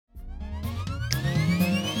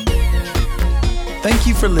Thank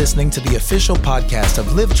you for listening to the official podcast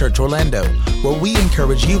of Live Church Orlando, where we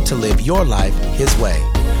encourage you to live your life His way.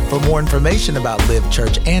 For more information about Live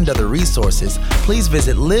Church and other resources, please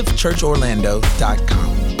visit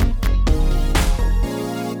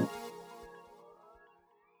livechurchorlando.com.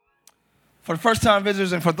 For the first-time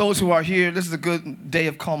visitors and for those who are here, this is a good day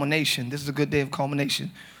of culmination.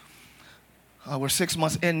 We're 6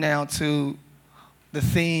 months in now to the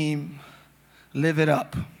theme, Live It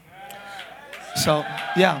Up. So,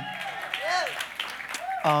 yeah.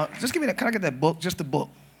 Just give me that. Can I get that book? Just the book.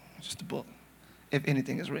 If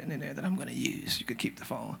anything is written in there that I'm going to use, you could keep the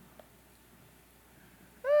phone.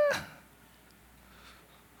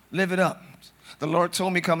 Live it up. The Lord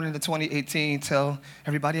told me coming into 2018, tell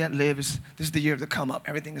everybody that lives, this is the year of the come up.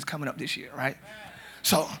 Everything is coming up this year, right?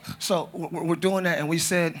 So we're doing that, and we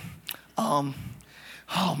said,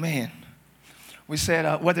 we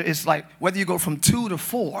said whether you go from 2 to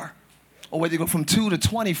 4, or whether you go from 2 to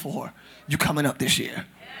 24, you're coming up this year.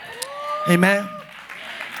 Amen?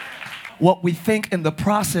 What we think in the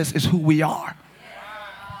process is who we are.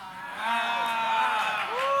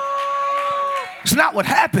 It's not what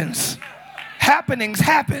happens. Happenings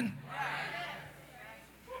happen.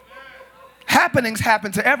 Happenings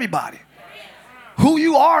happen to everybody. Who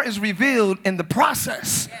you are is revealed in the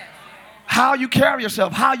process. How you carry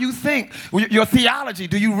yourself, how you think, your theology.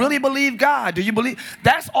 Do you really believe God? Do you believe?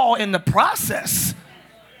 That's all in the process.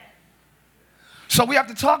 So we have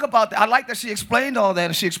to talk about that. I like that she explained all that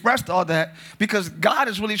and she expressed all that because God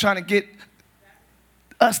is really trying to get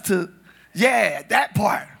us to, that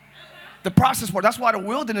part. The process part. That's why the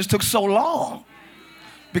wilderness took so long.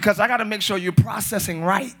 Because I got to make sure you're processing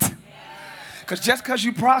right. Because just because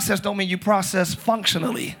you process don't mean you process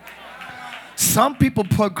functionally. Some people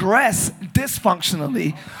progress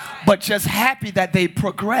dysfunctionally, but just happy that they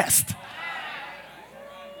progressed.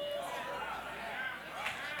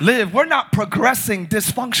 We're not progressing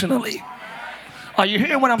dysfunctionally. Are you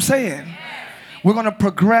hearing what I'm saying? We're going to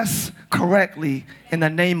progress correctly in the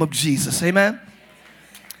name of Jesus. Amen?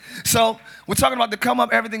 So we're talking about the come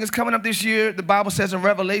up. Everything is coming up this year. The Bible says in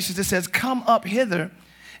Revelations, it says, come up hither,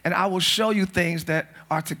 and I will show you things that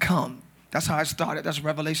are to come. That's how I started. That's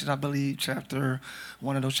Revelation, I believe,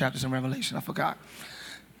 one of those chapters in Revelation. I forgot.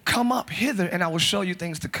 Come up hither, and I will show you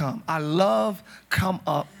things to come. I love come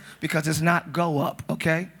up because it's not go up,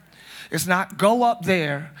 okay? It's not go up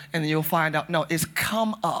there, and then you'll find out. No, it's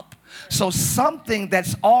come up. So something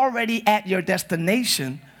that's already at your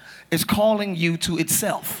destination is calling you to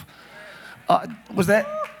itself. Was that?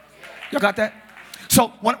 Y'all got that? So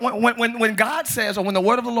when God says, or when the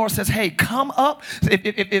word of the Lord says, hey, come up,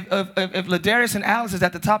 if Ladarius and Alice is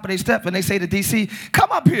at the top of their step and they say to DC, come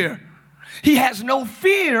up here, he has no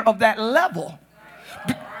fear of that level.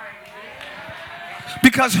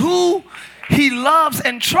 Because who he loves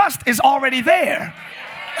and trusts is already there.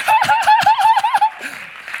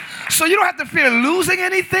 So you don't have to fear losing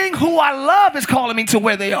anything. Who I love is calling me to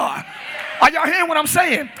where they are. Are y'all hearing what I'm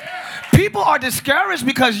saying? People are discouraged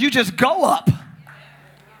because you just go up.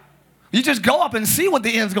 You just go up and see what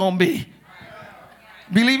the end's going to be.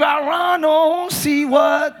 Believe I run on, see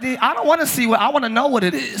what I don't want to see I want to know what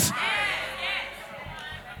it is.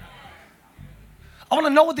 I want to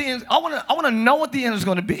know what the end, I want to know what the end is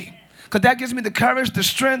going to be. Because that gives me the courage, the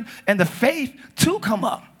strength, and the faith to come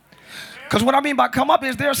up. Because what I mean by come up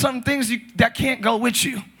is there are some things that can't go with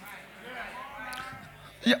you.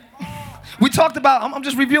 Yeah. We talked about, I'm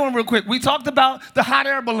just reviewing real quick. We talked about the hot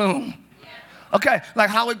air balloon. Okay, like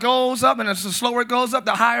how it goes up, and the slower it goes up,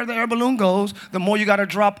 the higher the air balloon goes, the more you got to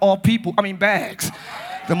drop off bags.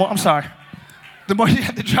 The more you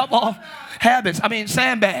have to drop off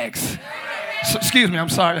sandbags. So, excuse me, I'm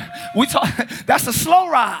sorry. That's a slow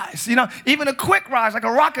rise. You know, even a quick rise, like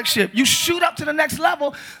a rocket ship. You shoot up to the next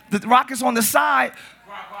level, the rocket's on the side.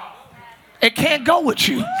 It can't go with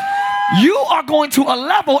you. You are going to a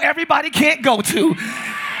level everybody can't go to.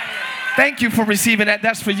 Thank you for receiving that.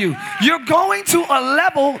 That's for you. You're going to a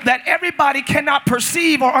level that everybody cannot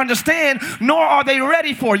perceive or understand, nor are they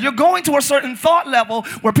ready for. You're going to a certain thought level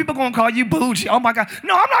where people are going to call you bougie. Oh, my God.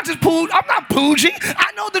 No, I'm not just bougie. I'm not bougie.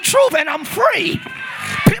 I know the truth, and I'm free.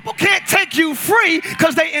 People can't take you free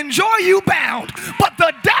because they enjoy you bound. But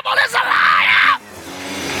the devil is a liar.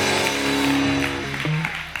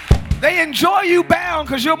 They enjoy you bound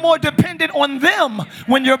because you're more dependent on them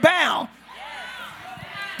when you're bound.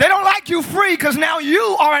 They don't like you free because now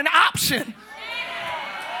you are an option.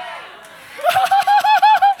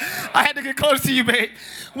 I had to get close to you, babe.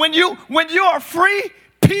 When you are free,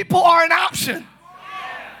 people are an option.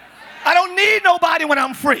 I don't need nobody when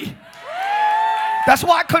I'm free. That's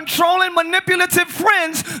why controlling, manipulative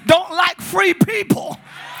friends don't like free people.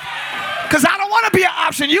 Because I don't want to be an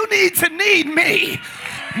option. You need to need me.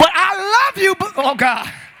 But I love you, but, oh God.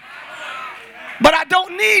 But I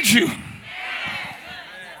don't need you.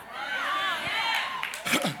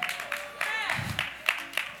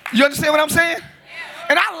 You understand what I'm saying?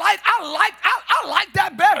 And I like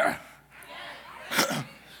that better.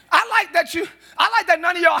 I like that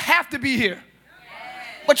none of y'all have to be here.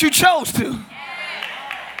 But you chose to.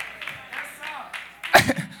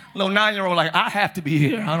 Little 9-year-old like, I have to be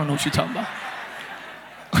here. I don't know what you're talking about.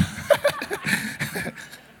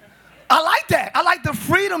 I like that. I like the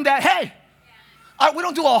freedom that, hey, we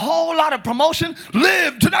don't do a whole lot of promotion.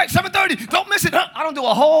 Live tonight, 7:30. Don't miss it. I don't do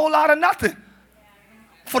a whole lot of nothing.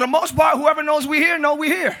 For the most part, whoever knows we here, know we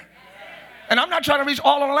here. And I'm not trying to reach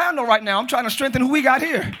all Orlando right now. I'm trying to strengthen who we got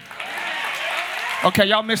here. Okay,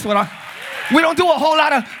 y'all missed what we don't do a whole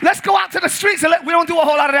lot of, let's go out to the streets and we don't do a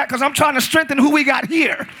whole lot of that because I'm trying to strengthen who we got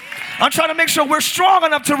here. I'm trying to make sure we're strong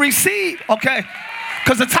enough to receive, okay?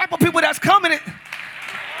 Because the type of people that's coming,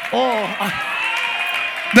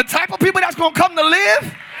 the type of people that's going to come to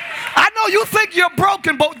live, I know you think you're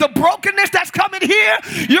broken, but the brokenness that's coming here,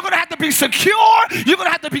 you're going to have to be secure. You're going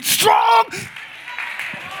to have to be strong.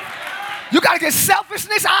 You got to get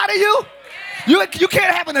selfishness out of you. You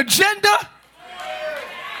can't have an agenda.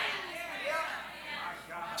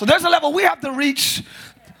 So there's a level we have to reach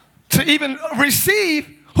to even receive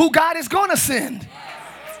who God is going to send.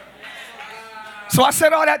 So I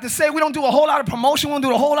said all that to say we don't do a whole lot of promotion. We don't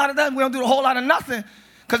do a whole lot of that. We don't do a whole lot of nothing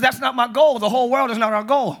because that's not my goal. The whole world is not our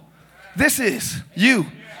goal. This is you.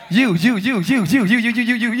 I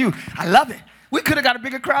love it. We could have got a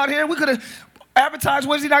bigger crowd here. We could have advertised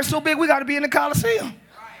Wednesday night so big we got to be in the Coliseum.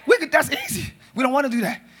 That's easy. We don't want to do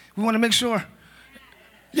that. We want to make sure.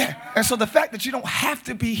 Yeah. And so the fact that you don't have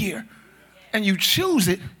to be here and you choose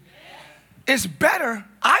it is better.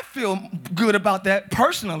 I feel good about that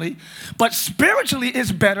personally, but spiritually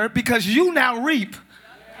it's better because you now reap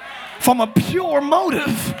from a pure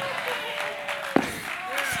motive.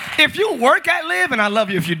 If you work at Live, and I love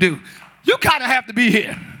you if you do, you kind of have to be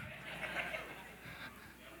here.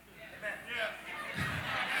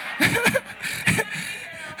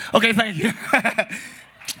 Okay, thank you.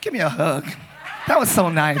 Give me a hug. That was so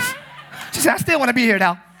nice. She said, I still want to be here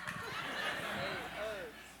now.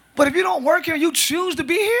 But if you don't work here, you choose to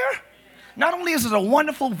be here, not only is it a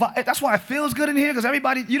wonderful vibe, that's why it feels good in here, because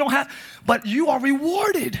everybody, you don't have, but you are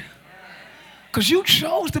rewarded. Because you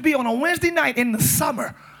chose to be on a Wednesday night in the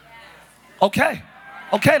summer. Okay,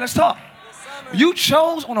 let's talk. You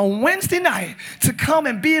chose on a Wednesday night to come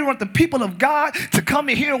and be with the people of God, to come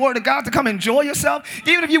and hear the word of God, to come enjoy yourself.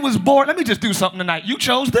 Even if you was bored, let me just do something tonight. You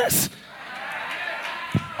chose this.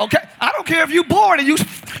 Okay, I don't care if you bored and you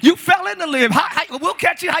fell into Live. We'll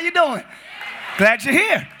catch you. How you doing? Glad you're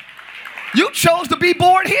here. You chose to be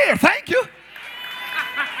bored here. Thank you.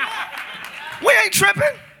 We ain't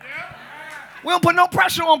tripping. We don't put no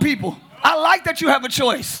pressure on people. I like that you have a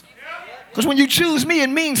choice. Because when you choose me, it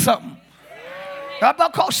means something.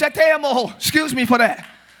 Excuse me for that.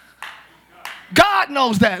 God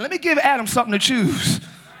knows that. Let me give Adam something to choose.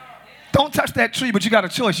 Don't touch that tree, but you got a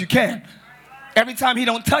choice. You can. Every time he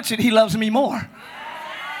don't touch it, he loves me more.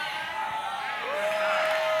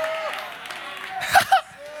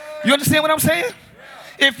 You understand what I'm saying?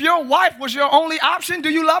 If your wife was your only option, do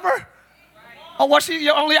you love her? Or was she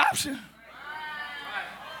your only option?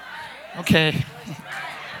 Okay.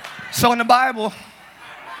 So in the Bible,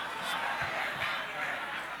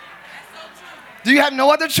 do you have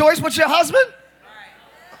no other choice but your husband?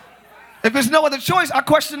 If there's no other choice, I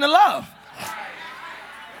question the love.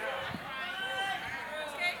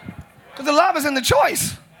 Because the love is in the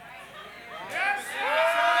choice.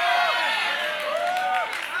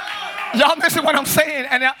 Y'all missing what I'm saying?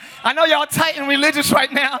 And I know y'all tight and religious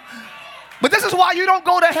right now. But this is why you don't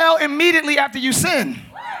go to hell immediately after you sin.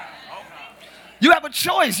 You have a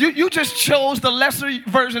choice. You just chose the lesser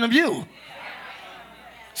version of you.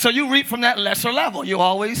 So you reap from that lesser level. You'll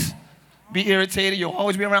always be irritated. You'll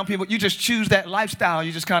always be around people. You just choose that lifestyle.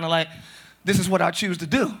 You just kind of like, this is what I choose to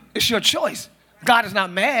do. It's your choice. God is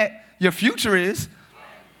not mad. Your future is.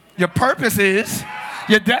 Your purpose is.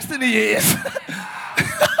 Your destiny is.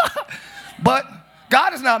 But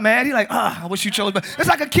God is not mad. He's like, I wish you chose. But it's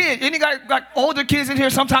like a kid. Any guy got older kids in here,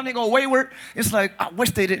 sometimes they go wayward. It's like, I wish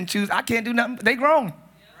they didn't choose. I can't do nothing. They grown.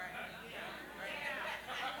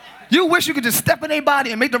 You wish you could just step in their body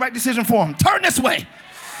and make the right decision for them. Turn this way.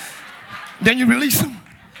 Then you release them.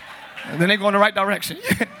 And then they go in the right direction.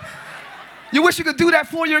 You wish you could do that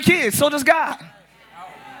for your kids. So does God.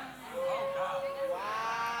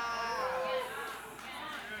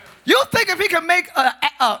 You think if he can make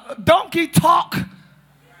a donkey talk,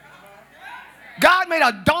 God made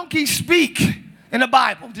a donkey speak in the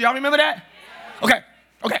Bible. Do y'all remember that? Okay.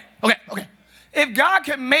 If God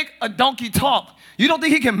can make a donkey talk, you don't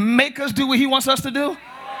think he can make us do what he wants us to do?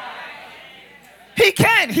 He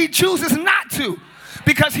can. He chooses not to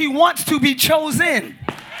because he wants to be chosen.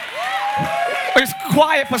 It's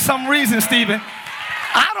quiet for some reason, Stephen.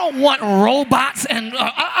 I don't want robots and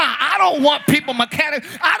I don't want people mechanics.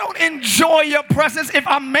 I don't enjoy your presence if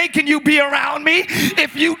I'm making you be around me.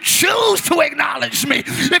 If you choose to acknowledge me,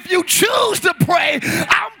 if you choose to pray,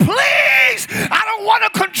 I'm pleased. I don't want to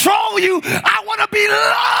control you. I want to be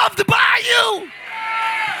loved by you.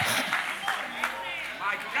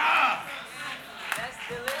 My God. That's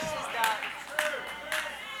delicious, Doc.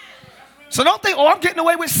 So don't think, oh, I'm getting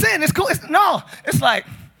away with sin. It's cool. No, it's like,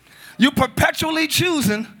 you perpetually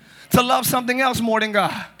choosing to love something else more than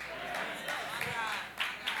God.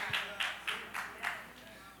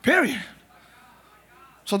 Period.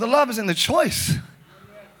 So the love is in the choice.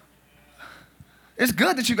 It's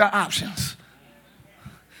good that you got options.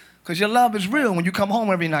 Because your love is real when you come home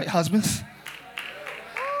every night, husbands.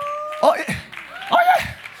 Oh, yeah.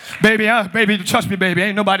 Baby, trust me, baby.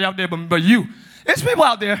 Ain't nobody out there but you. It's people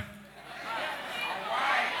out there.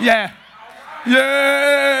 Yeah.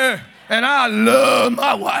 And I love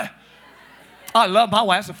my wife. I love my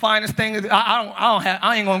wife. That's the finest thing.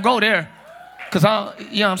 I ain't gonna go there, cause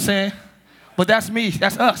you know what I'm saying. But that's me.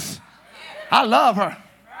 That's us. I love her.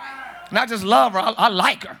 Not just love her. I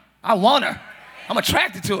like her. I want her. I'm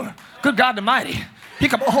attracted to her. Good God Almighty. He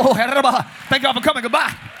come. Oh, thank y'all for coming.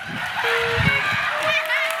 Goodbye.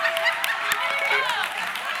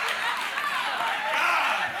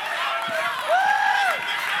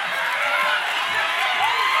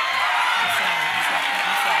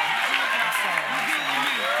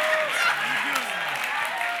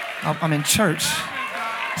 I'm in church.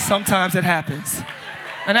 Sometimes it happens.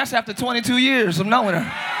 And that's after 22 years of knowing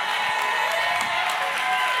her.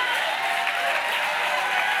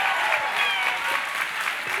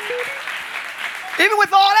 Even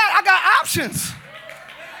with all that, I got options.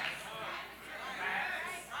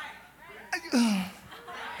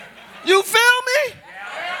 You feel me?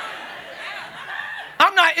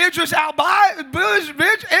 I'm not Idris Elba,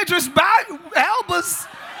 Idris Elba's.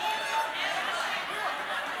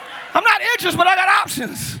 I'm not Idris, but I got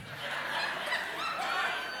options.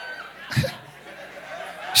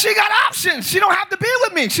 She got options. She don't have to be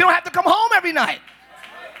with me. She don't have to come home every night.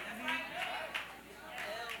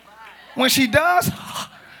 When she does,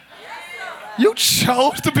 you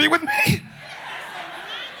chose to be with me.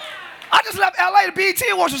 I just left LA. The BET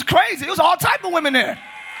Awards was crazy. It was all type of women there.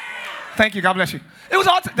 Thank you. God bless you. It was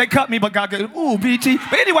all. They cut me, but God good. Ooh, BET.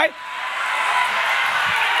 But anyway.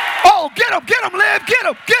 Oh, get him, Liv. Get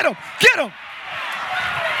him. Get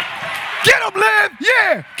him, Liv.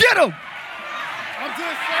 Yeah, get him. I'm just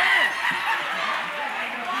saying.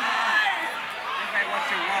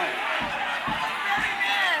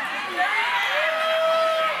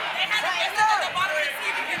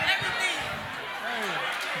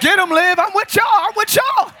 Get him, Liv. I'm with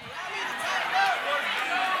y'all.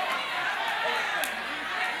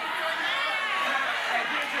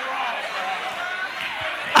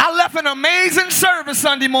 I left an amazing service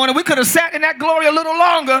Sunday morning. We could have sat in that glory a little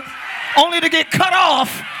longer, only to get cut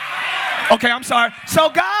off. Okay, I'm sorry. So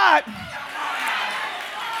God,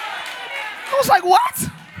 I was like, what?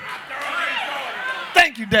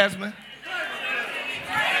 Thank you, Desmond.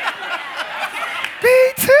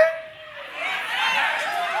 BT.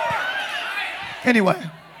 Anyway,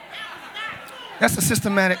 that's a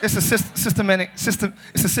systematic. It's a systematic system.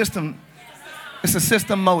 It's a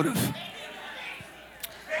system motive.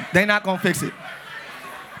 They're not going to fix it.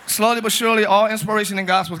 Slowly but surely, all inspiration and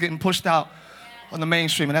gospel is getting pushed out on the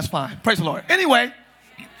mainstream, and that's fine. Praise the Lord. Anyway,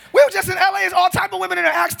 we were just in LA. There's all type of women in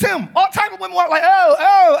there. Ask Tim. All type of women were like,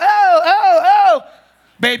 oh.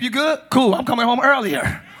 Babe, you good? Cool. I'm coming home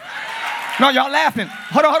earlier. No, y'all laughing.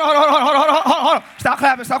 Hold on. Stop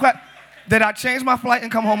clapping. Did I change my flight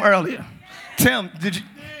and come home earlier? Tim, did you?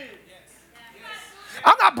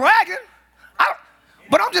 I'm not bragging.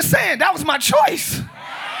 But I'm just saying, that was my choice.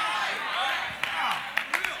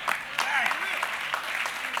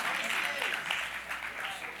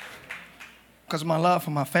 Because of my love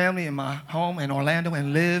for my family and my home in Orlando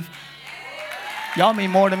and Liv. Y'all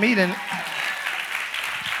mean more to me than...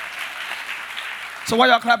 So while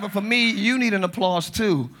y'all clapping for me, you need an applause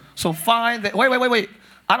too. So find that... Wait.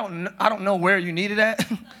 I don't know where you need it at.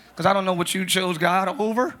 Because I don't know what you chose God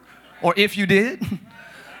over. Or if you did.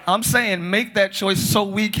 I'm saying make that choice so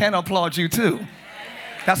we can applaud you too.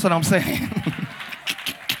 That's what I'm saying.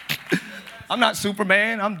 I'm not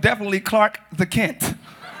Superman. I'm definitely Clark the Kent.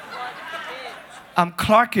 I'm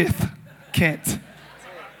Clarketh Kent.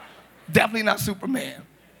 Definitely not Superman.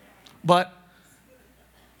 But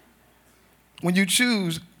when you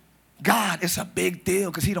choose God, it's a big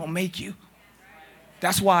deal because he don't make you.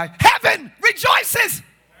 That's why heaven rejoices.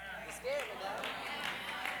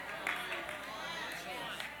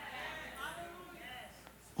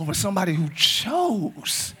 Over somebody who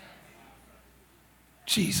chose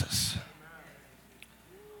Jesus.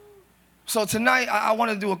 So tonight, I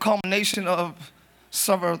want to do a culmination of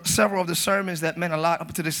several of the sermons that meant a lot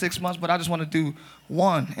up to the 6 months, but I just want to do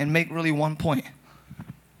one and make really one point.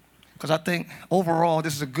 Because I think overall,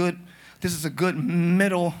 this is a good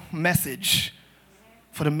middle message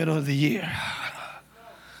for the middle of the year.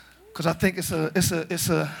 Because I think it's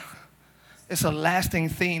a lasting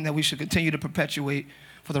theme that we should continue to perpetuate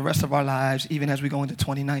for the rest of our lives, even as we go into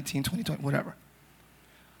 2019, 2020, whatever.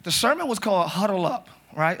 The sermon was called Huddle Up,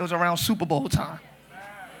 right? It was around Super Bowl time.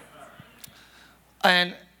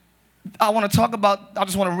 And I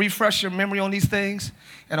just want to refresh your memory on these things,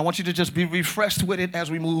 and I want you to just be refreshed with it as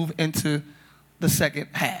we move into the second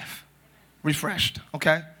half. Refreshed,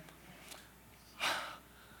 okay?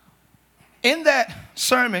 In that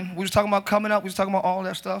sermon, we was talking about coming up, we was talking about all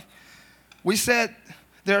that stuff. We said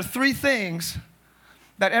there are 3 things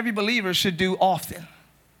that every believer should do often.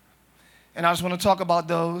 And I just want to talk about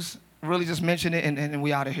those, really just mention it, and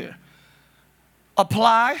we out of here.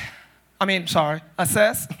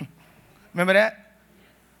 Assess. Remember that?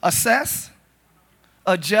 Assess,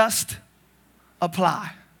 adjust,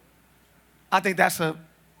 apply. I think that's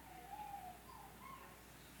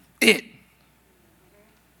it.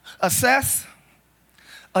 Assess,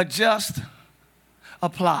 adjust,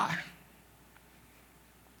 apply.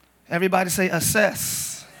 Everybody say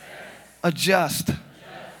assess, adjust,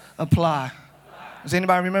 apply. Does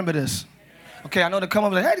anybody remember this? Okay, I know they come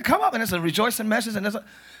up and hey, come up, and it's a rejoicing message,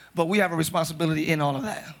 but we have a responsibility in all of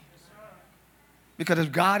that. Because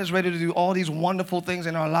if God is ready to do all these wonderful things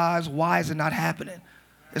in our lives, why is it not happening?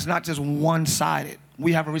 It's not just one-sided.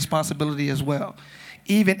 We have a responsibility as well.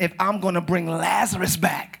 Even if I'm going to bring Lazarus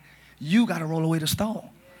back, you got to roll away the stone.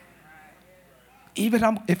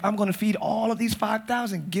 Even if I'm going to feed all of these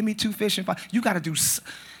 5,000, give me 2 fish and 5. You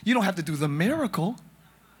don't have to do the miracle,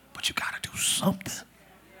 but you got to do something.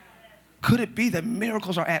 Could it be that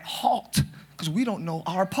miracles are at halt because we don't know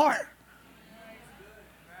our part?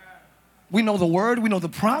 We know the word, we know the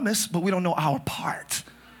promise, but we don't know our part.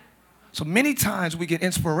 So many times we get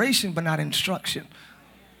inspiration but not instruction.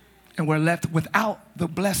 And we're left without the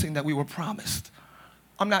blessing that we were promised.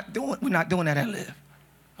 We're not doing that at Live.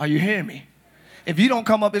 Are you hearing me? If you don't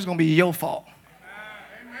come up, it's going to be your fault.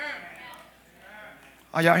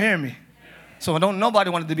 Are y'all hearing me? So nobody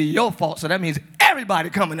wanted to be your fault, so that means everybody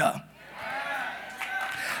coming up.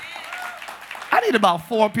 I need about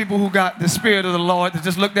 4 people who got the Spirit of the Lord to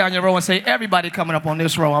just look down your row and say, everybody coming up on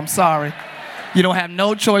this row, I'm sorry. You don't have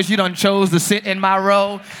no choice. You done chose to sit in my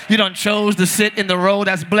row. You done chose to sit in the row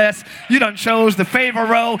that's blessed. You done chose the favor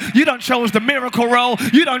row. You done chose the miracle row.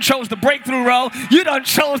 You done chose the breakthrough row. You done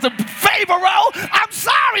chose the favor row. I'm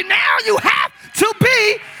sorry. Now you have to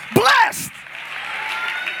be blessed.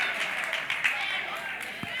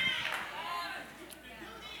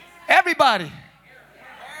 Everybody.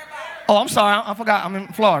 Oh, I'm sorry. I forgot. I'm in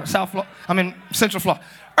Florida, South Florida. I'm in Central Florida.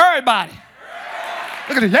 Everybody.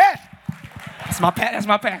 Look at it. Yeah. That's my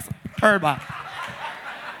pastor. Everybody.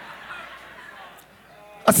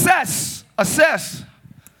 Assess. I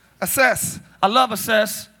love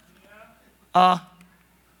assess.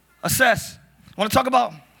 Assess. I want to talk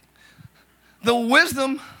about the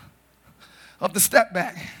wisdom of the step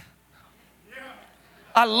back.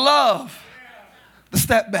 I love the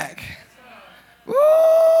step back. Woo!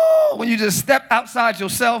 When you just step outside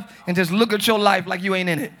yourself and just look at your life like you ain't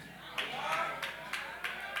in it.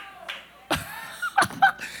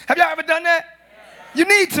 Have y'all ever done that? You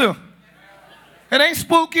need to. It ain't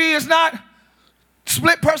spooky. It's not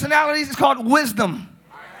split personalities. It's called wisdom.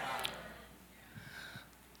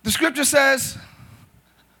 The scripture says,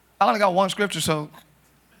 I only got one scripture, so,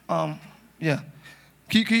 yeah.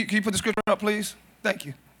 Can you put the scripture up, please? Thank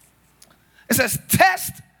you. It says,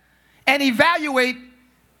 test and evaluate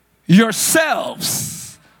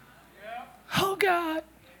yourselves. Oh, God,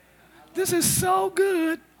 this is so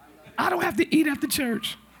good. I don't have to eat after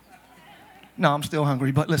church. No, I'm still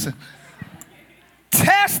hungry, but listen.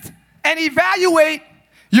 Test and evaluate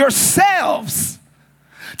yourselves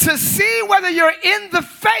to see whether you're in the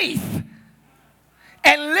faith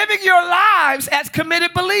and living your lives as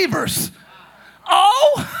committed believers.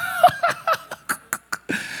 Oh,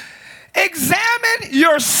 Examine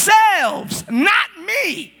yourselves, not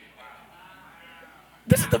me.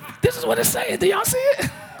 This is what it's saying. Do y'all see it?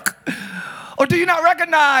 Or do you not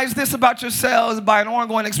recognize this about yourselves by an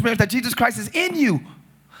ongoing experience that Jesus Christ is in you?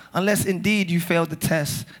 Unless indeed you failed the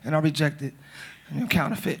test and are rejected and you're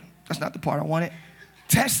counterfeit. That's not the part I wanted.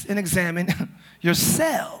 Test and examine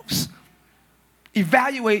yourselves.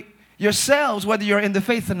 Evaluate yourselves whether you're in the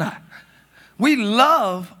faith or not.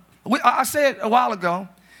 I said a while ago,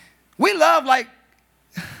 we love like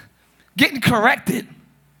getting corrected.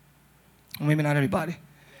 Well, maybe not everybody.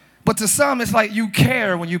 But to some, it's like you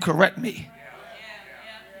care when you correct me.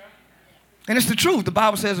 And it's the truth. The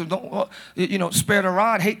Bible says, don't, spare the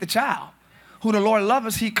rod, hate the child. Who the Lord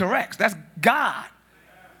loves, he corrects. That's God.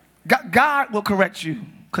 God will correct you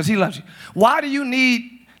because he loves you. Why do you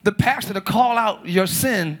need the pastor to call out your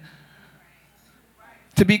sin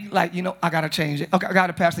to be like, I got to change it? Okay, I got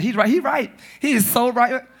a pastor. He's right. He is so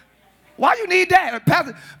right. Why you need that?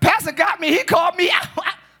 Pastor got me. He called me out.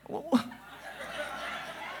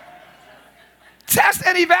 Test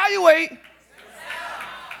and evaluate.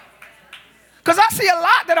 Because I see a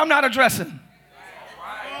lot that I'm not addressing.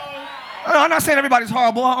 I'm not saying everybody's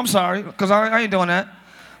horrible. I'm sorry, because I ain't doing that.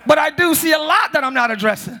 But I do see a lot that I'm not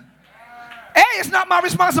addressing. It's not my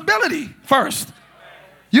responsibility first.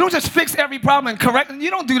 You don't just fix every problem and correct it.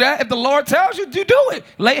 You don't do that. If the Lord tells you, you do it.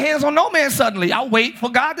 Lay hands on no man suddenly. I'll wait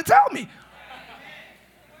for God to tell me.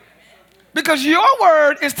 Because your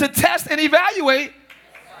word is to test and evaluate.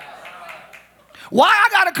 Why I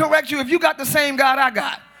got to correct you if you got the same God I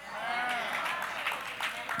got?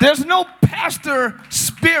 There's no pastor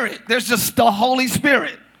spirit. There's just the Holy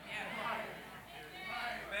Spirit.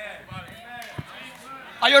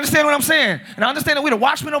 You understand what I'm saying? And I understand that we're the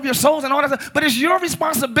watchmen of your souls and all that stuff, but it's your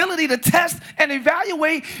responsibility to test and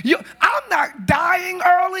evaluate. I'm not dying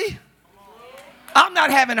early. I'm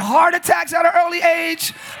not having heart attacks at an early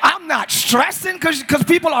age. I'm not stressing because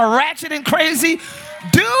people are ratchet and crazy.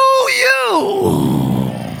 Do you?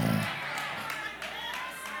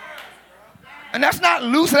 And that's not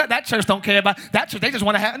loose. That church don't care about that church. They just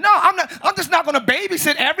want to have. No, I'm not. I'm just not going to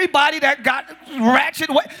babysit everybody that got ratchet.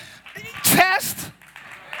 Test.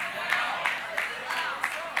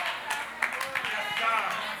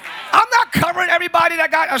 I'm not covering everybody that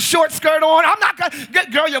got a short skirt on. I'm not going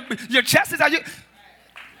to. Girl, your chest is out.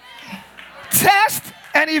 Test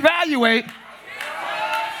and evaluate.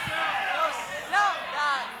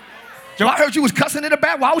 Yo, I heard you was cussing in the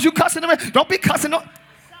back. Why was you cussing in the back? Don't be cussing. No.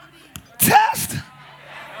 Test.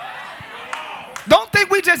 Don't think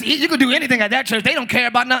we just eat. You can do anything at that church. They don't care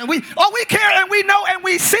about nothing. We care and we know and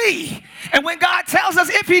we see. And when God tells us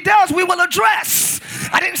if he does, we will address.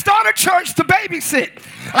 I didn't start a church to babysit.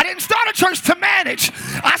 I didn't start a church to manage.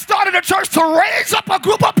 I started a church to raise up a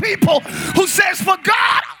group of people who says, for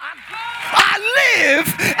God I live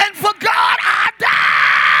and for God I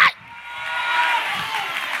die.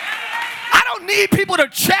 I don't need people to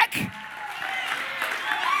check.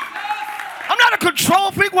 I'm not a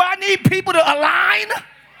control freak where I need people to align.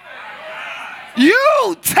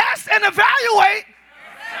 You test and evaluate.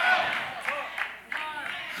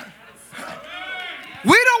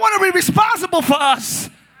 We don't want to be responsible for us.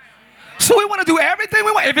 So we want to do everything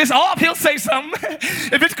we want. If it's off, he'll say something.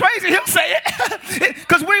 If it's crazy, he'll say it.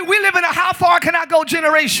 Because we live in a how far can I go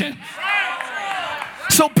generation.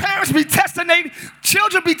 So parents be testing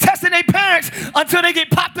children be testing their parents until they get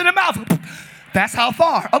popped in the mouth. That's how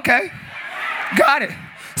far. Okay. Got it.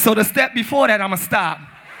 So the step before that, I'm going to stop.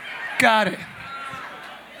 Got it.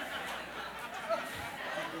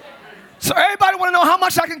 So everybody want to know how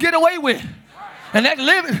much I can get away with. And that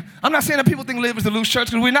living, I'm not saying that people think live is the loose church,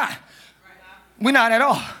 because we're not. We're not at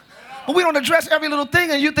all. But we don't address every little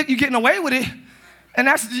thing and you think you're getting away with it. And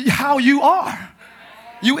that's how you are.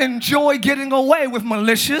 You enjoy getting away with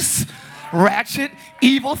malicious, ratchet,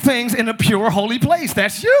 evil things in a pure, holy place.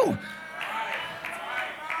 That's you.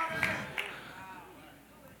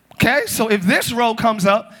 Okay, so if this row comes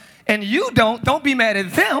up and you don't be mad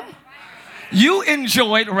at them. You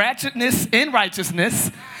enjoyed ratchetness in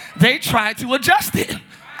righteousness. They tried to adjust it.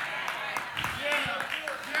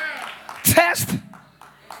 Test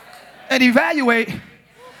and evaluate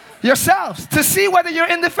yourselves to see whether you're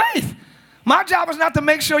in the faith. My job is not to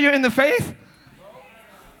make sure you're in the faith.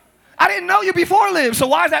 I didn't know you before Live, so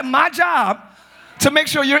why is that my job to make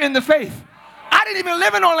sure you're in the faith? I didn't even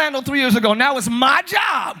live in Orlando 3 years ago. Now it's my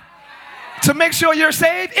job to make sure you're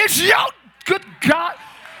saved. It's your, good God,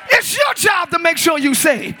 it's your job to make sure you're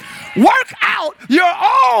saved. Work out your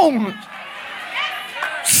own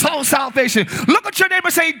soul salvation. Look at your neighbor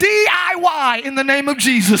and say DIY in the name of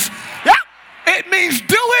Jesus. Yep. It means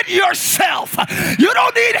do it yourself. You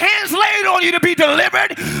don't need hands laid on you to be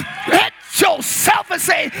delivered. Hit yourself and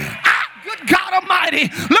say, good God Almighty.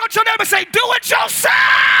 Look at your neighbor and say, do it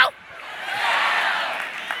yourself.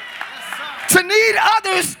 To need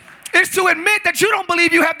others is to admit that you don't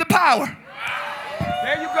believe you have the power.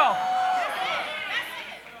 There you go.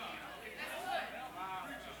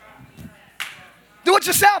 Do it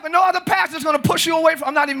yourself, and no other pastor is going to push you away.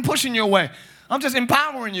 I'm not even pushing you away. I'm just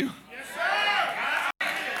empowering you.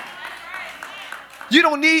 You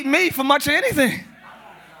don't need me for much of anything.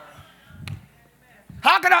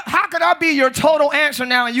 How could I be your total answer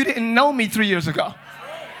now and you didn't know me 3 years ago?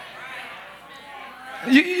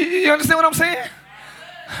 You understand what I'm saying?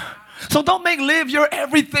 So don't make live your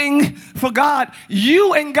everything for God.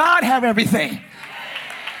 You and God have everything.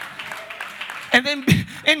 And then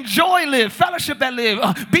enjoy live, fellowship that live,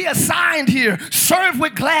 be assigned here, serve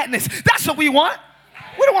with gladness. That's what we want.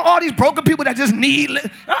 We don't want all these broken people that just need live.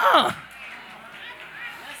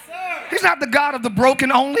 He's not the God of the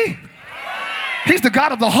broken only. He's the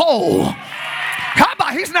God of the whole. How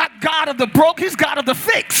about he's not God of the broke, he's God of the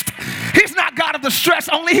fixed. He's not God of the stress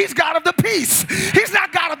only, he's God of the peace. He's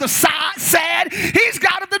not God of the sad, he's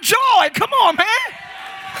God of the joy. Come on, man.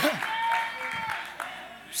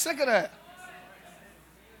 Sick of that.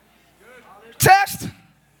 Test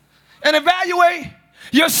and evaluate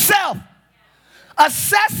yourself.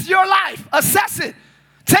 Assess your life. Assess it.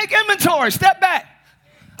 Take inventory. Step back.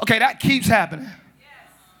 Okay, that keeps happening.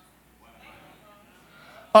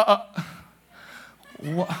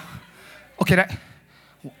 Okay,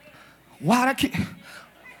 why that keep?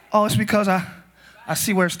 Oh, it's because I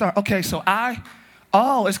see where it starts. Okay, so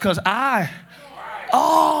it's because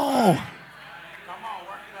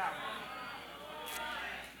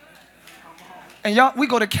and y'all, we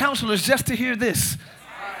go to counselors just to hear this.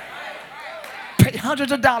 Pay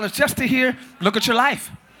hundreds of dollars just to hear, look at your life.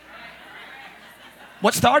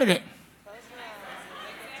 What started it?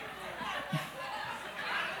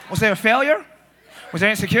 Was there a failure? Was there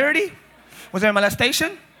insecurity? Was there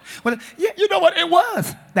molestation? Yeah, you know what it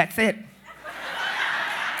was. That's it.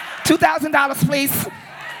 $2,000, please.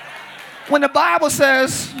 When the Bible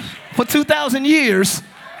says for 2,000 years,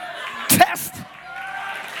 test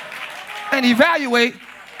and evaluate.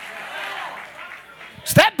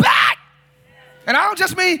 Step back. And I don't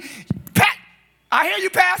just mean, Pat, I hear you,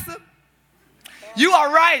 Pastor. You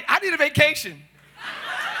are right. I need a vacation.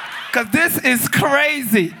 Because this is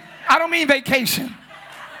crazy. I don't mean vacation.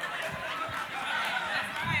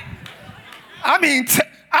 I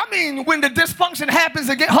mean when the dysfunction happens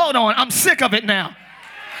again. Hold on, I'm sick of it now.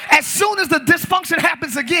 As soon as the dysfunction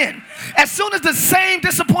happens again, as soon as the same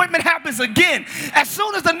disappointment happens again, as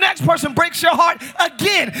soon as the next person breaks your heart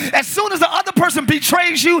again, as soon as the other person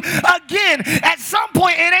betrays you again, at some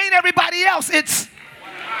point it ain't everybody else, it's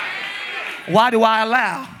why do I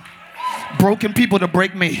allow broken people to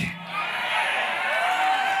break me?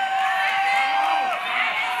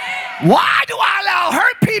 Why do I allow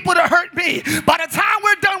hurt people to hurt me? By the time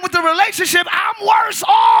we're done with the relationship, I'm worse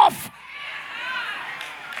off.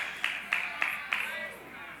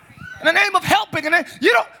 In the name of helping, and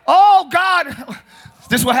you don't, oh God,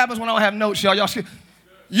 this is what happens when I don't have notes, y'all.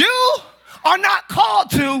 You are not called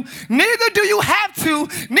to, neither do you have to,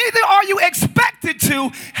 neither are you expected to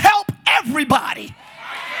help everybody.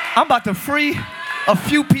 I'm about to free a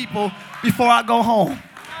few people before I go home.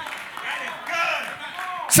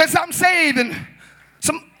 Since I'm saved and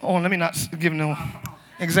let me not give no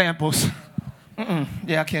examples.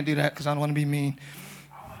 Yeah, I can't do that because I don't want to be mean.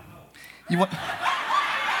 You want?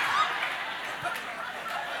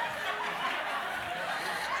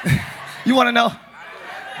 You want to know?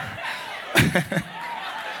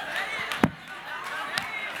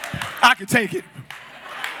 I can take it.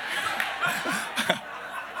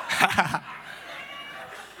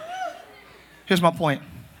 Here's my point.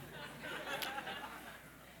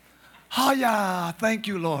 Oh, yeah, thank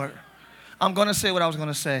you, Lord. I'm going to say what I was going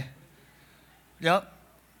to say. Yep,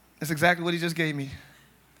 that's exactly what he just gave me.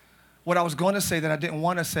 What I was going to say that I didn't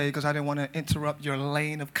want to say because I didn't want to interrupt your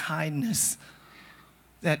lane of kindness.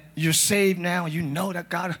 That you're saved now and you know that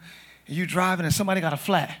God, you driving and somebody got a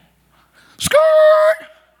flat. Skirt!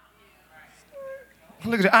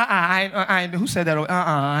 Look at I ain't, who said that?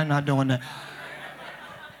 I'm not doing that.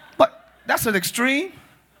 But that's an extreme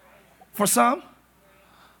for some.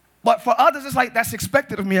 But for others, it's like that's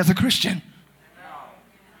expected of me as a Christian.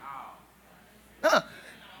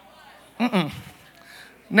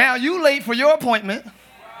 Now you late for your appointment.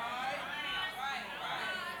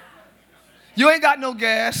 You ain't got no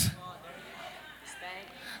gas.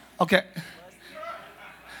 Okay.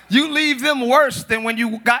 You leave them worse than when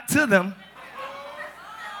you got to them.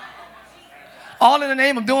 All in the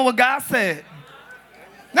name of doing what God said.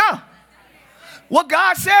 No. What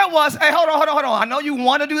God said was, hey, hold on. I know you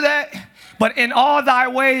want to do that, but in all thy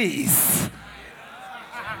ways,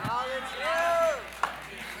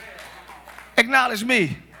 acknowledge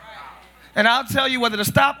me. And I'll tell you whether to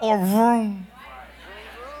stop or vroom.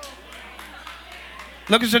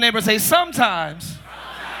 Look at your neighbor and say, sometimes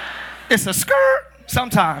it's a skirt.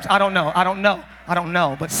 Sometimes. I don't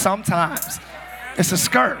know. But sometimes it's a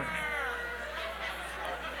skirt.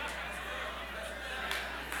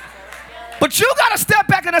 But you got to step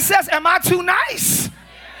back and assess, am I too nice?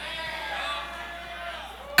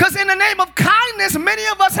 Because in the name of kindness, many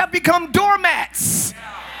of us have become doormats.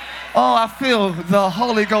 Oh, I feel the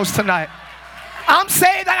Holy Ghost tonight. I'm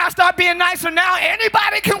saying that I start being nicer now.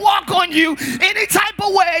 Anybody can walk on you any type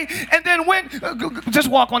of way, and then just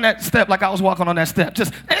walk on that step like I was walking on that step.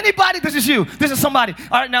 Just anybody, this is you. This is somebody.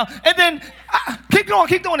 All right, now, and then keep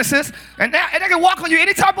doing it, sis. And they can walk on you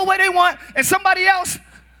any type of way they want, and somebody else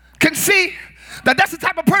can see that that's the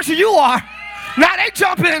type of person you are. Now they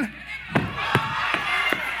jump in.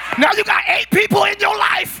 Now you got 8 people in your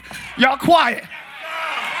life. Y'all quiet.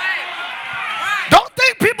 Don't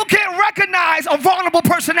think people can't recognize a vulnerable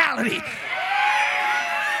personality.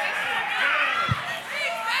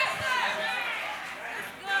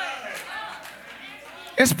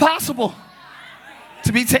 It's possible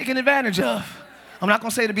to be taken advantage of. I'm not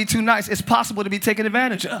going to say to be too nice. It's possible to be taken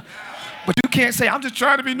advantage of. But you can't say, I'm just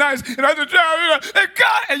trying to be nice, and I'm just trying to, and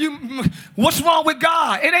God, and you, what's wrong with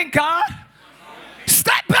God? It ain't God.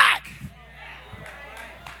 Step back.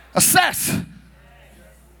 Assess.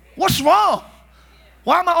 What's wrong?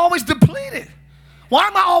 Why am I always depleted? Why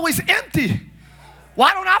am I always empty?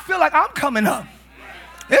 Why don't I feel like I'm coming up?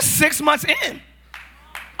 It's 6 months in.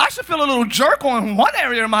 I should feel a little jerk on one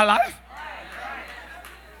area of my life.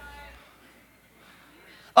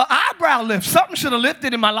 An eyebrow lift. Something should have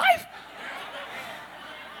lifted in my life.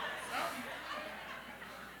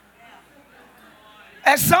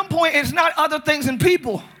 At some point, it's not other things and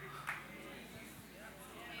people.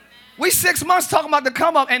 We 6 months talking about the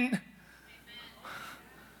come up, and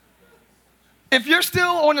if you're still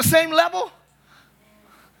on the same level,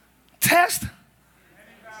 test.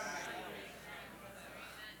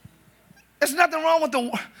 There's nothing wrong with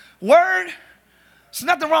the word. There's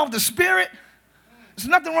nothing wrong with the spirit. There's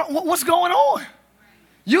nothing wrong. What's going on?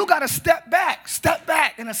 You got to step back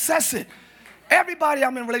and assess it. Everybody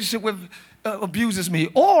I'm in a relationship with abuses me,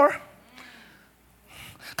 or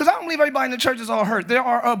because I don't believe everybody in the church is all hurt. There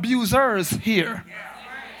are abusers here.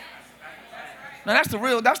 Now that's the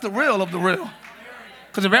real of the real.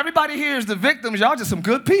 Because if everybody here is the victims, y'all just some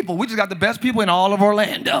good people. We just got the best people in all of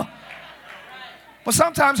Orlando. But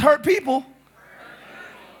sometimes hurt people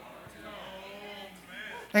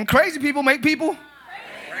and crazy people make people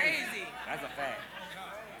crazy. That's a fact.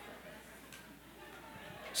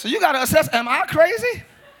 So you got to assess, am I crazy?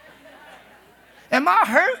 Am I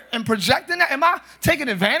hurt and projecting that? Am I taking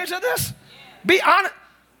advantage of this? Be honest.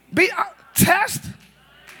 Test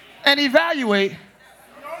and evaluate.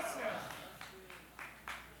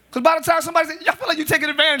 Because by the time somebody says, I feel like you're taking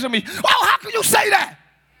advantage of me. Oh, how can you say that?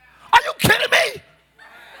 Are you kidding me?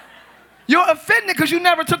 You're offended because you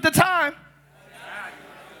never took the time.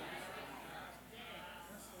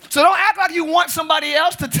 So don't act like you want somebody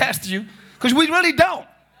else to test you, because we really don't.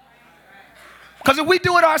 Because if we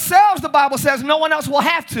do it ourselves, the Bible says no one else will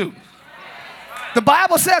have to. The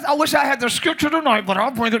Bible says, I wish I had the scripture tonight, but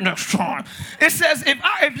I'll bring it next time. It says,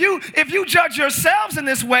 if you judge yourselves in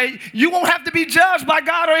this way, you won't have to be judged by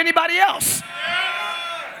God or anybody else.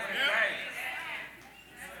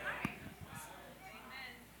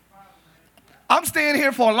 I'm staying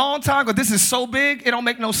here for a long time because this is so big, it don't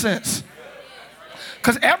make no sense.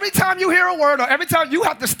 Because every time you hear a word or every time you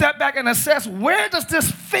have to step back and assess, where does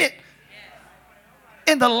this fit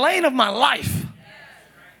in the lane of my life?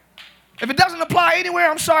 If it doesn't apply anywhere,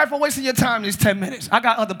 I'm sorry for wasting your time these 10 minutes. I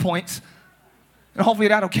got other points, and hopefully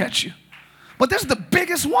that'll catch you. But this is the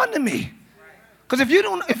biggest one to me. Because if you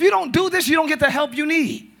don't do this, you don't get the help you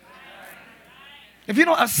need. If you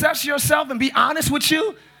don't assess yourself and be honest with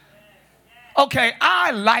you, okay,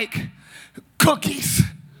 I like cookies.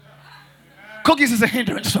 Cookies is a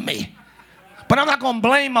hindrance for me. But I'm not going to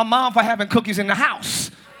blame my mom for having cookies in the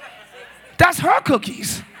house. That's her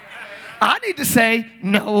cookies. I need to say,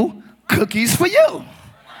 no cookies for you.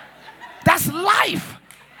 That's life.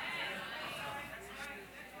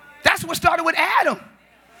 That's what started with Adam.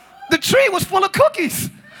 The tree was full of cookies.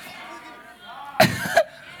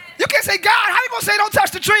 You can't say, God, how you going to say don't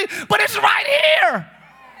touch the tree? But it's right here.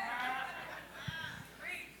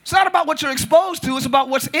 It's not about what you're exposed to. It's about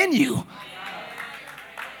what's in you.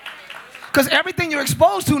 Because everything you're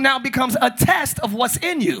exposed to now becomes a test of what's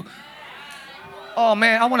in you. Oh,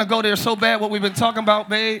 man, I want to go there so bad, what we've been talking about,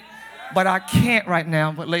 babe. But I can't right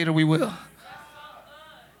now, but later we will.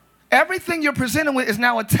 Everything you're presented with is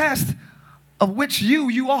now a test of which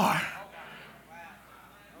you are.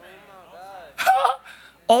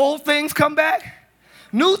 Old things come back.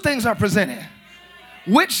 New things are presented.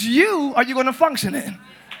 Which you are you going to function in?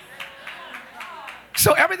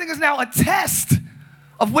 So everything is now a test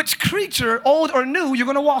of which creature, old or new, you're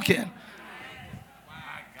going to walk in.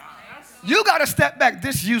 You got to step back.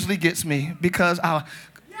 This usually gets me because I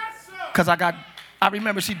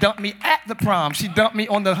remember she dumped me at the prom. She dumped me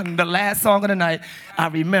on the last song of the night. I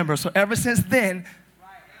remember. So ever since then,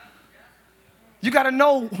 you got to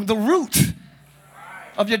know the root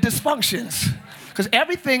of your dysfunctions. Because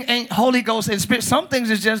everything ain't Holy Ghost and Spirit. Some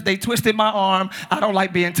things is just they twisted my arm. I don't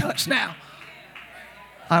like being touched now.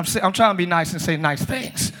 I'm trying to be nice and say nice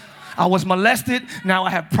things. I was molested. Now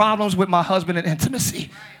I have problems with my husband and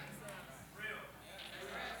intimacy.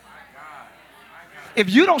 If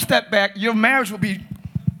you don't step back, your marriage will be...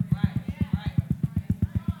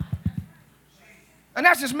 And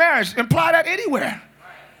that's just marriage. Imply that anywhere.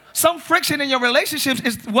 Some friction in your relationships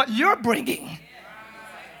is what you're bringing.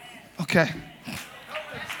 Okay.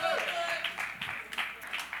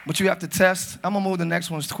 But you have to test. I'm going to move the next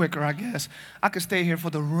ones quicker, I guess. I could stay here for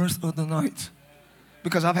the rest of the night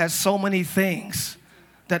because I've had so many things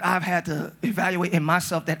that I've had to evaluate in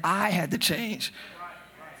myself that I had to change.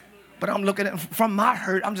 But I'm looking at it from my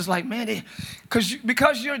hurt. I'm just like, man, because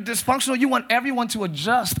you're dysfunctional, you want everyone to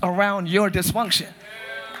adjust around your dysfunction.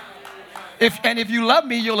 If you love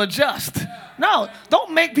me, you'll adjust. No,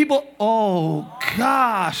 don't make people, oh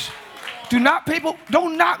gosh. Do not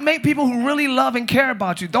make people who really love and care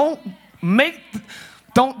about you. Don't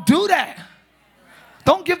do that.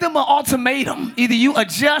 Don't give them an ultimatum. Either you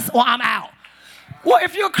adjust or I'm out. Well,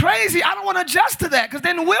 if you're crazy, I don't want to adjust to that because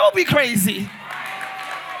then we'll be crazy.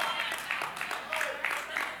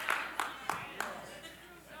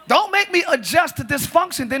 Don't make me adjust to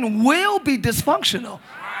dysfunction, then we'll be dysfunctional.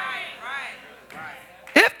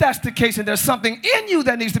 If that's the case and there's something in you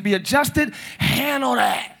that needs to be adjusted, handle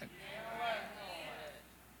that.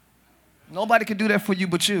 Nobody can do that for you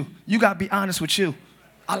but you. You got to be honest with you.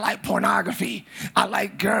 I like pornography. I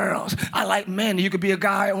like girls. I like men. You could be a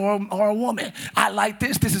guy or a woman. I like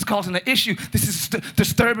this. This is causing an issue. This is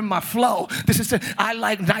disturbing my flow. I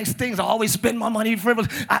like nice things. I always spend my money frivolous.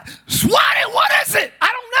 What is it?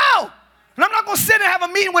 I don't know. And I'm not going to sit and have a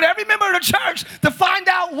meeting with every member of the church to find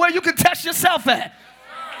out where you can test yourself at.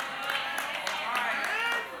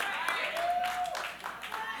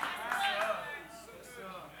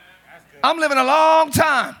 I'm living a long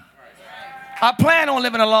time. I plan on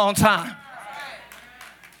living a long time.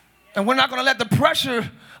 And we're not going to let the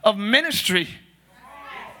pressure of ministry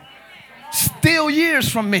steal years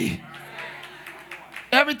from me.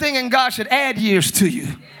 Everything in God should add years to you.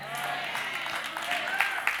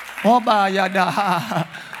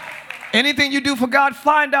 Anything you do for God,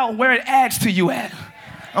 find out where it adds to you at.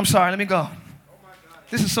 I'm sorry, let me go.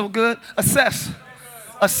 This is so good. Assess.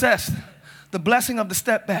 The blessing of the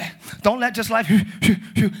step back. Don't let just life,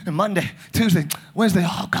 and Monday, Tuesday, Wednesday,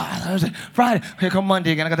 oh God, Thursday, Friday, here come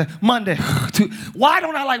Monday again. I got that Monday. Why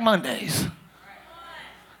don't I like Mondays?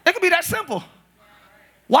 It could be that simple.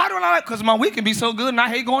 Why don't I like, because my week can be so good and I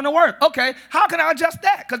hate going to work. Okay, how can I adjust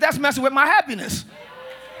that? Because that's messing with my happiness.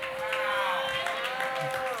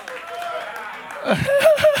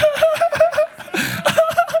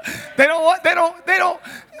 They don't.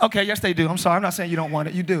 Okay, yes they do. I'm sorry, I'm not saying you don't want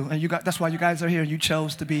it. You do, and that's why you guys are here. You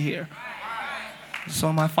chose to be here. So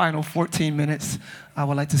in my final 14 minutes, I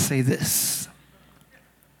would like to say this.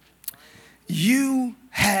 You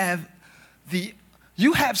have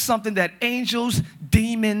something that angels,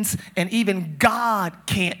 demons, and even God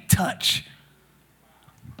can't touch.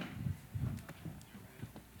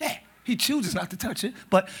 Yeah, he chooses not to touch it,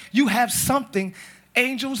 but you have something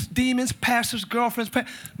angels, demons, pastors, girlfriends,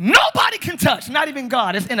 nobody can touch, not even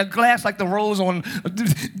God. It's in a glass like the rose on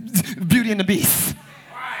Beauty and the Beast.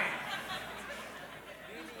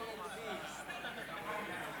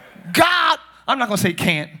 God, I'm not going to say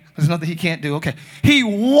can't, because there's nothing he can't do. Okay, he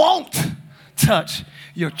won't touch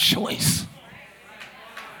your choice.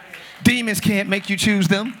 Demons can't make you choose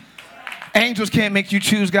them. Angels can't make you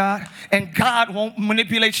choose God. And God won't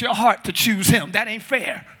manipulate your heart to choose him. That ain't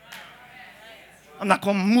fair. I'm not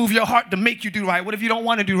going to move your heart to make you do right. What if you don't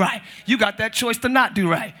want to do right? You got that choice to not do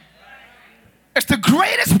right. It's the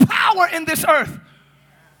greatest power in this earth.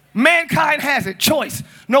 Mankind has it. Choice.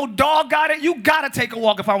 No dog got it. You got to take a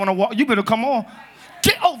walk if I want to walk. You better come on.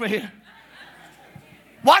 Get over here.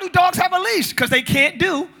 Why do dogs have a leash? Because they can't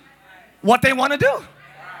do what they want to do.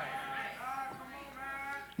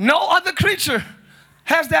 No other creature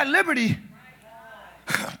has that liberty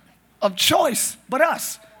of choice but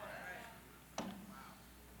us.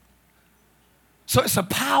 So it's a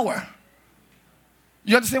power.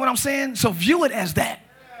 You understand what I'm saying? So view it as that.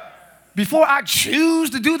 Before I choose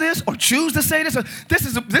to do this or choose to say this, this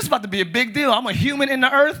is about to be a big deal. I'm a human in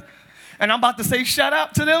the earth, and I'm about to say shut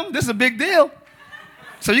up to them. This is a big deal.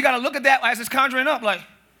 So you got to look at that as it's conjuring up like,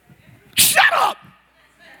 shut up.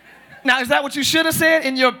 Now, is that what you should have said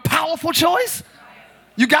in your powerful choice?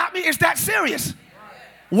 You got me? It's that serious.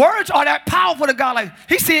 Words are that powerful to God. Like,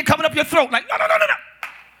 he see it coming up your throat. Like, no.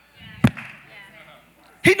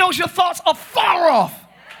 He knows your thoughts are far off.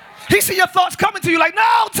 He see your thoughts coming to you like,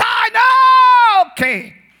 no, Tye, no.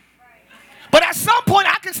 Okay. But at some point,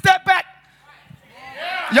 I can step back.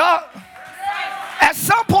 Y'all, at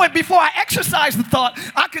some point before I exercise the thought,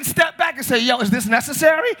 I can step back and say, yo, is this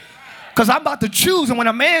necessary? Because I'm about to choose, and when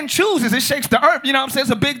a man chooses, it shakes the earth. You know what I'm saying?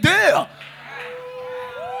 It's a big deal.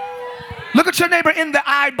 Look at your neighbor in the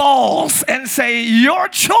eyeballs and say, your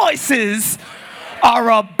choices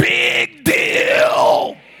are a big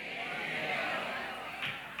deal.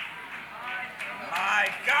 My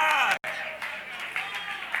God.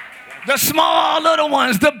 The small little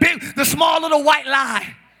ones, the small little white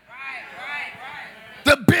lie.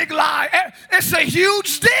 The big lie. It's a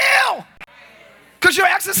huge deal. Because you're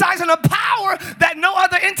exercising a power that no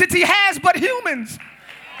other entity has but humans.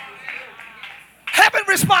 Heaven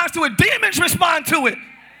responds to it. Demons respond to it.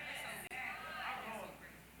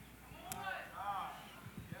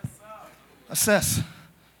 Assess.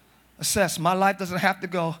 My life doesn't have to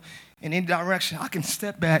go in any direction. I can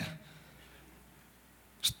step back,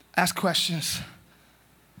 ask questions.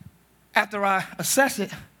 After I assess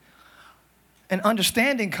it, and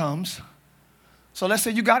understanding comes. So let's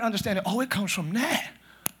say you got understanding. Oh, it comes from that.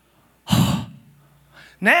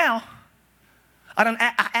 Now,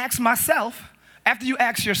 I ask myself. After you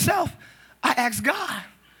ask yourself, I ask God,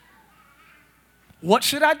 what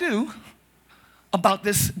should I do about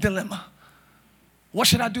this dilemma? What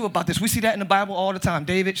should I do about this? We see that in the Bible all the time.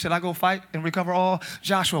 David, should I go fight and recover all?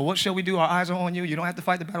 Joshua, what shall we do? Our eyes are on you. You don't have to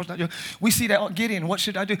fight. The battle's not yours. We see that. Gideon, what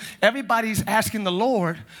should I do? Everybody's asking the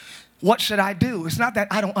Lord, what should I do? It's not that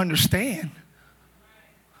I don't understand.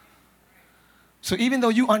 So even though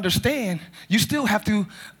you understand, you still have to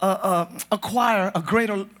acquire a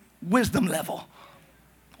greater wisdom level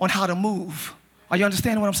on how to move. Are you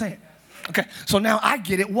understanding what I'm saying? Okay, so now I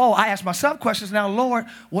get it. Whoa, I ask myself questions. Now, Lord,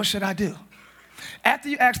 what should I do? After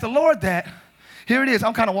you ask the Lord that, here it is.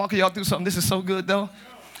 I'm kind of walking y'all through something. This is so good, though.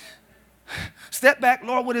 Step back.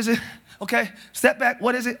 Lord, what is it? Okay, step back.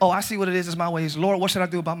 What is it? Oh, I see what it is. It's my ways. Lord, what should I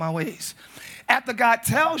do about my ways? After God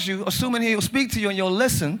tells you, assuming he'll speak to you and you'll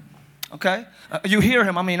listen, okay? You hear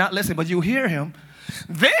him. I mean, not listen, but you hear him.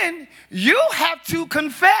 Then you have to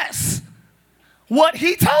confess what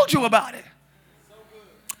he told you about it.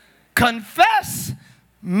 Confess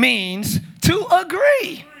means to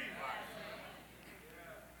agree.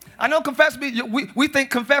 I know confess means, we think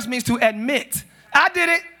confess means to admit. I did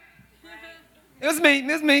it. It's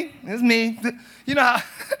me. You know how,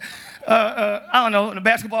 I don't know, in a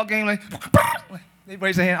basketball game, like, they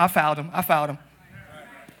raise their hand, I fouled him.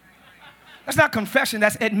 That's not confession,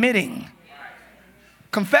 that's admitting.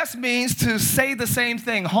 Confess means to say the same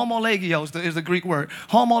thing. Homologio is the Greek word.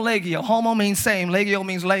 Homologio. Homo means same. Legio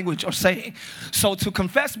means language or saying. So to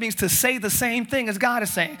confess means to say the same thing as God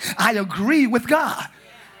is saying. I agree with God.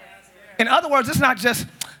 In other words, it's not just,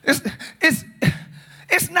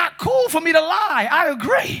 it's not cool for me to lie. I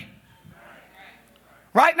agree.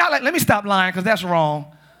 Right? Not like, let me stop lying because that's wrong.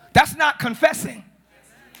 That's not confessing.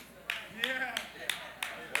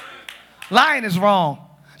 Lying is wrong.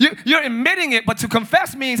 You're admitting it, but to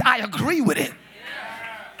confess means I agree with it.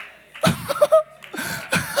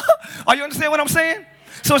 Are you understand what I'm saying?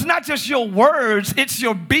 So it's not just your words, it's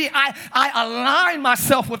your being. I align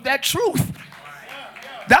myself with that truth.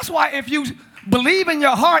 That's why if you believe in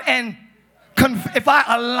your heart and if I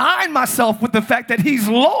align myself with the fact that he's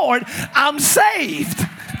Lord, I'm saved.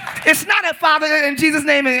 It's not a Father in Jesus'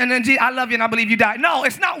 name and then I love you and I believe you died. No,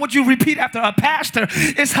 it's not what you repeat after a pastor.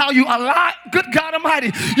 It's how you align. Good God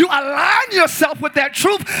Almighty, you align yourself with that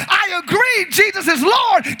truth. I agree. Jesus is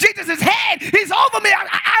Lord. Jesus is head. He's over me.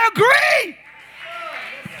 I agree.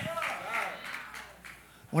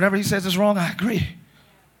 Whatever he says is wrong, I agree.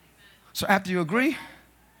 So after you agree,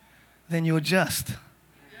 then you adjust.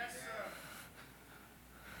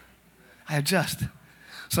 I adjust.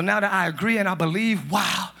 So now that I agree and I believe,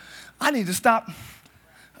 wow, I need to stop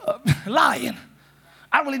lying.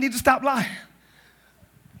 I really need to stop lying.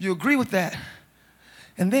 You agree with that.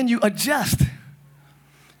 And then you adjust.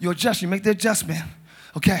 You make the adjustment.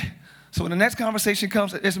 Okay. So when the next conversation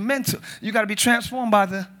comes, it's mental. You got to be transformed by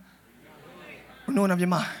the renewing of your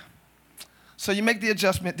mind. So you make the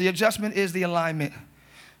adjustment. The adjustment is the alignment.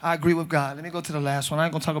 I agree with God. Let me go to the last one. I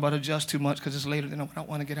ain't going to talk about adjust too much because it's later than I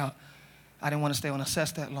want to get out. I didn't want to stay on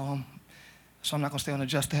assess that long, so I'm not going to stay on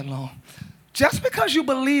adjust that long. Just because you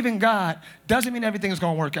believe in God doesn't mean everything is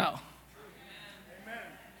going to work out. Amen.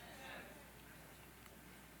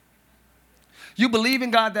 You believe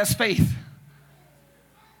in God, that's faith.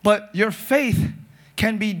 But your faith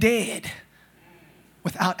can be dead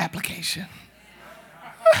without application.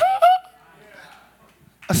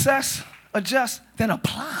 Assess, adjust, then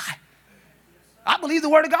apply. I believe the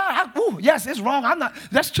word of God. Yes, it's wrong. I'm not.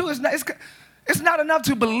 That's true. It's not enough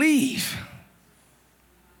to believe.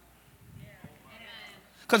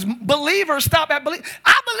 Because believers stop at believe.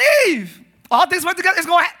 I believe. All things work together. It's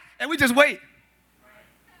going to happen. And we just wait.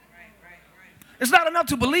 It's not enough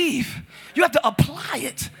to believe. You have to apply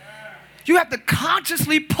it. You have to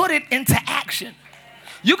consciously put it into action.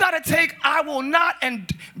 You got to take I will not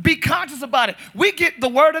and be conscious about it. We get the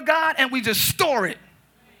word of God and we just store it.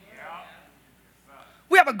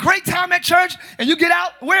 We have a great time at church and you get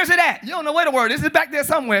out. Where is it at? You don't know where the word is. It's back there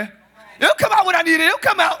somewhere. It'll come out when I need it. It'll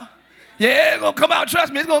come out. Yeah, it's going to come out.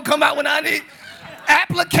 Trust me, it's going to come out when I need.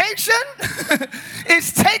 Application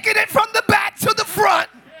is taking it from the back to the front.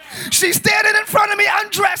 She's standing in front of me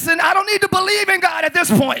undressing. I don't need to believe in God at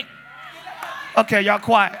this point. Okay, y'all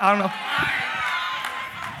quiet. I don't know.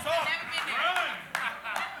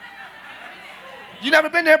 You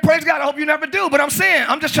never been there, praise God. I hope you never do. But I'm saying,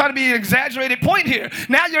 I'm just trying to be an exaggerated point here.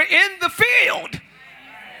 Now you're in the field.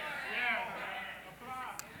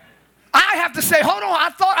 I have to say, hold on,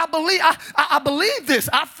 I believe this.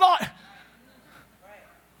 I thought,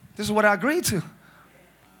 this is what I agreed to.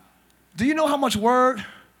 Do you know how much word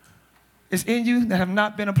is in you that have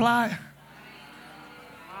not been applied?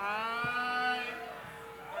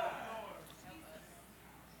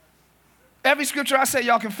 Every scripture I say,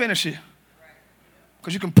 y'all can finish it.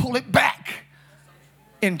 Because you can pull it back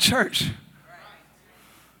in church.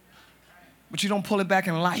 But you don't pull it back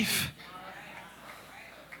in life.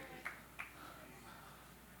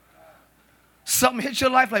 Something hits your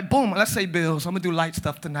life like boom. Let's say bills. I'm going to do light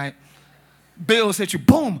stuff tonight. Bills hit you,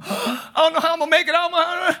 boom. I don't know how I'm going to make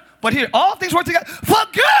it. But here, all things work together for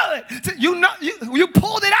good. You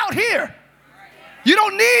pulled it out here. You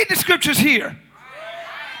don't need the scriptures here.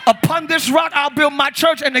 Upon this rock, I'll build my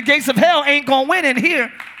church, and the gates of hell ain't going to win in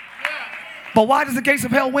here. But why does the gates of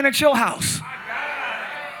hell win at your house?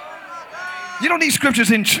 You don't need scriptures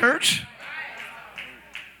in church.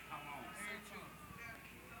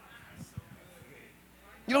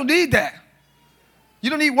 You don't need that. You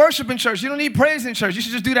don't need worship in church. You don't need praise in church. You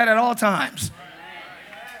should just do that at all times.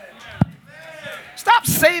 Stop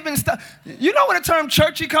saving stuff. You know where the term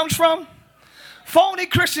churchy comes from? Phony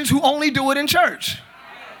Christians who only do it in church.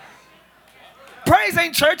 Praise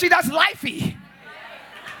ain't churchy, that's lifey.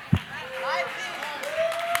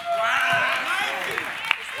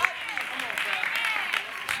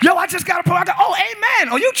 Yo, I just got to put, oh, amen.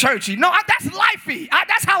 Oh, you churchy. No, that's lifey.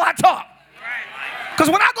 That's how I talk. Because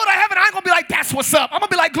when I go to heaven, I ain't going to be like, that's what's up. I'm going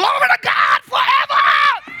to be like, glory to God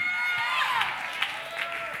forever.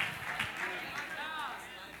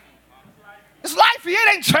 It's lifey.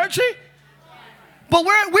 It ain't churchy. But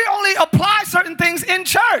we only apply certain things in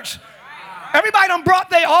church. Everybody done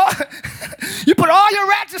brought you put all your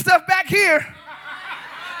ratchet stuff back here.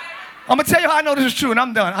 I'm going to tell you how I know this is true, and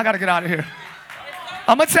I'm done. I got to get out of here.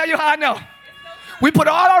 I'm going to tell you how I know. We put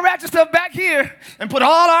all our ratchet stuff back here and put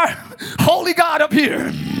all our holy God up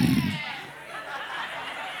here.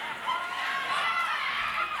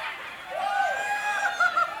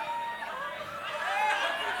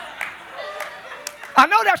 I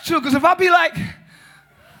know that's true, because if I be like,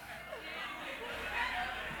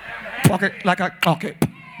 walk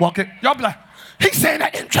it. Y'all be like, he's saying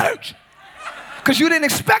that in church. Because you didn't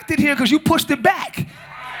expect it here because you pushed it back.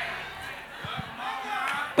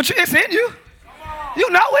 But it's in you. You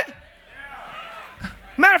know it.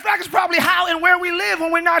 Matter of fact, it's probably how and where we live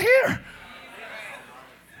when we're not here.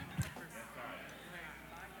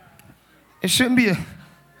 It shouldn't be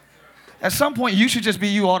at some point, you should just be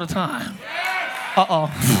you all the time.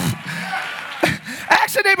 Uh-oh.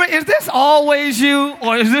 Ask your neighbor, is this always you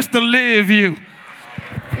or is this the live you?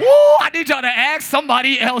 Woo, I need y'all to ask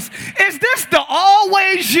somebody else, is this the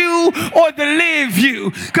always you or the live you?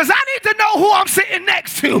 Because I need to know who I'm sitting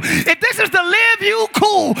next to. If this is the live you,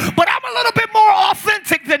 cool. But I'm a little bit more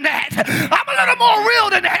authentic than that. I'm a little more real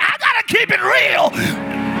than that. I got to keep it real.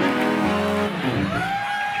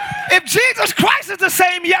 If Jesus Christ is the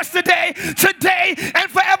same yesterday, today, and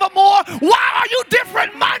forevermore, why are you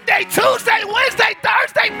different Monday, Tuesday, Wednesday,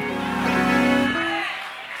 Thursday?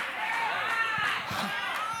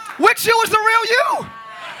 Which you is the real you?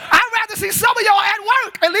 I'd rather see some of y'all at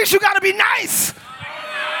work. At least you got to be nice.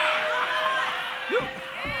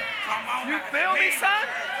 You feel me, son?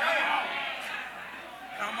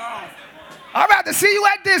 Come on. I'd rather see you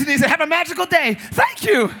at Disney and have a magical day. Thank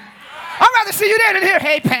you. I'd rather see you there than here.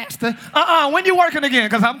 Hey, pastor. When you working again?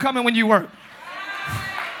 Because I'm coming when you work.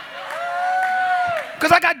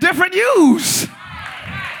 Because I got different yous.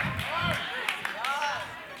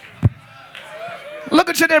 Look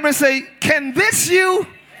at your neighbor and say, can this you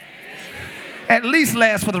at least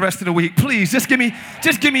last for the rest of the week? Please, just give me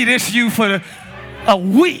this you for a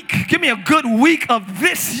week. Give me a good week of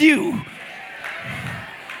this you.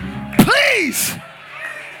 Please.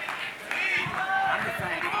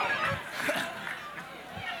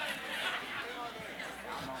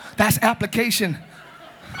 That's application.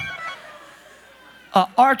 An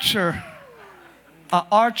archer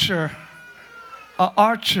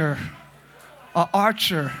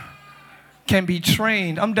can be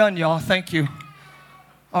trained. I'm done, y'all. Thank you.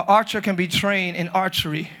 An archer can be trained in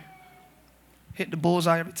archery. Hit the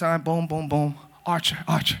bullseye every time. Boom, boom, boom. Archer,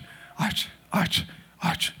 archer, archer, archer,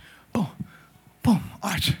 archer. Boom, boom,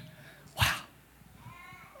 archer. Wow.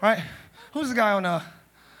 Right? Who's the guy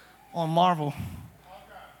on Marvel?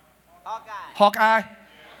 Hawkeye?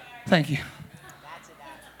 Thank you.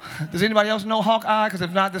 Does anybody else know Hawkeye? Because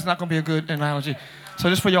if not, this is not going to be a good analogy. So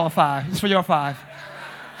this for y'all five. This for y'all five.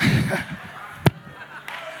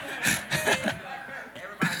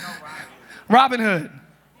 Robin Hood.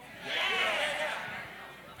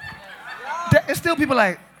 There's still people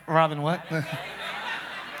like, Robin what?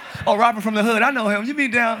 Oh, Robin from the Hood. I know him. You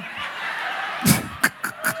mean down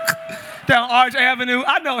Arch Avenue?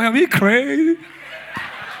 I know him. He crazy.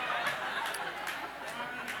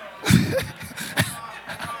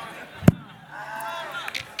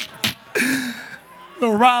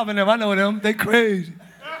 Little Robin them. I know them. They crazy.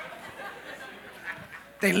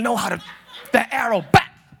 They know how to, that arrow, back.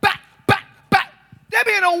 They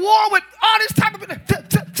be in a war with all this type of,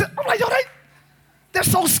 I'm like, yo, they're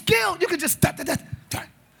so skilled. You can just,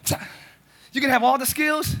 you can have all the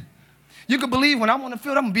skills. You can believe when I'm on the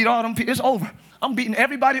field, I'm going to beat all them people. It's over. I'm beating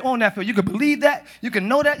everybody on that field. You can believe that. You can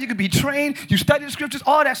know that. You can be trained. You study the scriptures,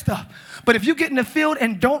 all that stuff. But if you get in the field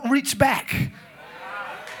and don't reach back,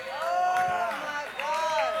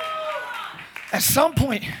 at some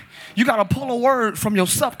point, you got to pull a word from your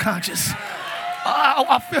subconscious.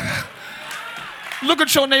 I feel, look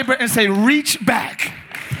at your neighbor and say, reach back.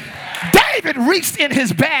 David reached in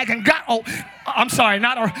his bag and got, I'm sorry,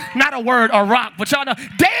 not a word, a rock, but y'all know,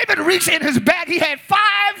 David reached in his bag. He had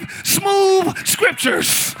 5 smooth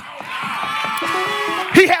scriptures.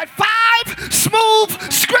 He had 5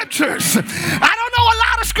 smooth scriptures. I don't know a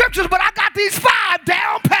lot of scriptures, but I got these 5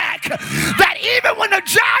 down pack that even when the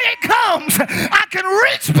giant comes, I can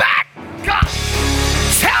reach back. God,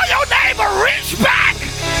 tell your neighbor, reach back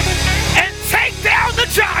and take down the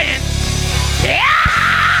giant. Yeah.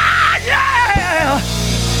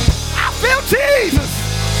 I feel Jesus.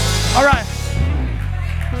 All right.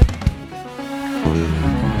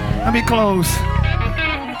 Let me close.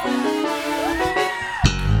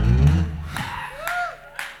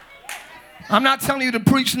 I'm not telling you to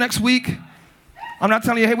preach next week. I'm not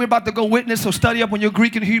telling you, hey, we're about to go witness, so study up on your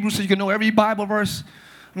Greek and Hebrew so you can know every Bible verse.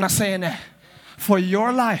 I'm not saying that. For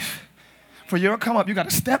your life, for your come up, you got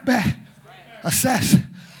to step back, assess,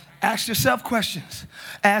 ask yourself questions,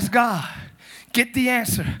 ask God, get the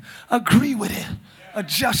answer, agree with it,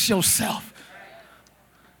 adjust yourself,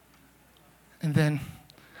 and then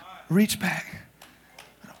reach back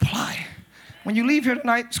and apply. When you leave here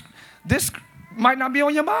tonight, this might not be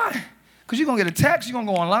on your mind. Because you're going to get a text, you're going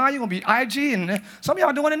to go online, you're going to be IG, and some of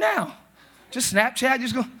y'all are doing it now. Just Snapchat,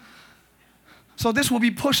 just go. So this will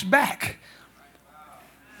be pushed back.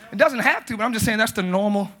 It doesn't have to, but I'm just saying that's the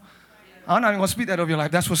normal. I'm not even going to speak that over your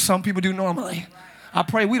life. That's what some people do normally. I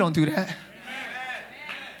pray we don't do that.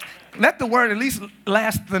 Let the word at least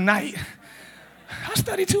last the night. I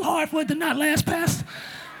studied too hard for it to not last past.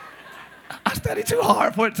 I studied too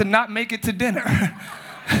hard for it to not make it to dinner.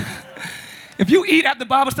 If you eat after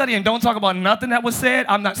Bible study and don't talk about nothing that was said,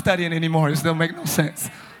 I'm not studying anymore. It still makes no sense.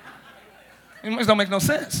 It don't make no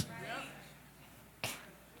sense.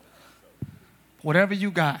 Whatever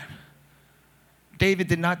you got. David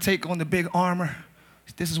did not take on the big armor.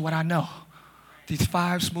 This is what I know. These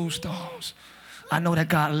 5 smooth stones. I know that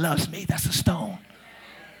God loves me. That's a stone.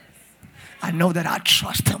 I know that I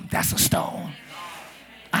trust him. That's a stone.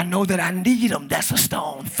 I know that I need them. That's a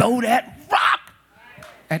stone. Throw that rock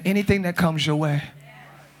at anything that comes your way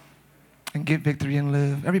and get victory and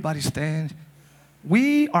live. Everybody stand.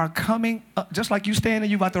 We are coming up, just like you stand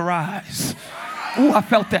and you about to rise. Ooh, I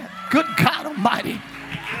felt that. Good God Almighty.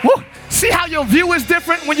 Woo. See how your view is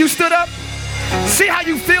different when you stood up? See how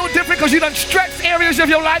you feel different because you done stretched areas of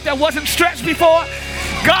your life that wasn't stretched before?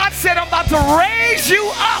 God said, I'm about to raise you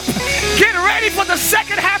up. Get ready for the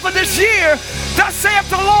second half of this year. Thus saith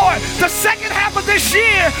the Lord, the second half of this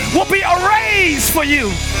year will be a raise for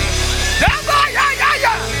you.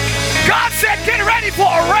 God said, get ready for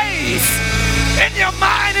a raise in your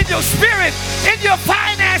mind, in your spirit, in your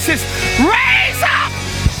finances. Raise up!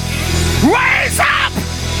 Raise up!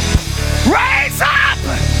 Raise up!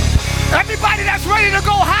 Everybody that's ready to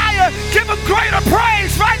go higher, give him greater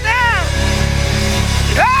praise right now.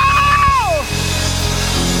 Oh!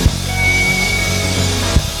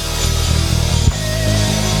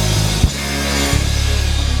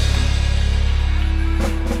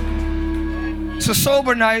 It's a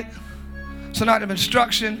sober night. It's a night of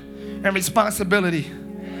instruction and responsibility.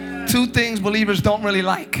 Two things believers don't really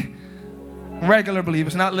like. Regular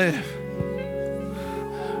believers, not live.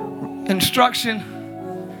 Instruction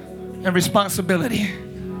and responsibility.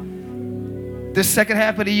 This second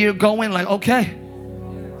half of the year, go in like, okay,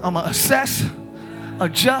 I'm going to assess,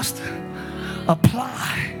 adjust,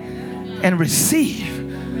 apply, and receive.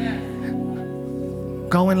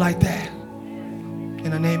 Go in like that. In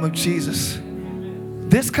the name of Jesus.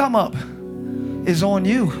 This come up is on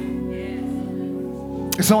you.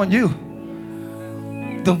 It's on you.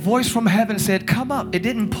 The voice from heaven said, come up. It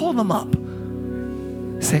didn't pull them up.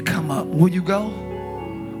 It said, come up. Will you go?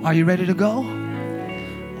 Are you ready to go?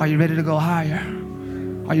 Are you ready to go higher?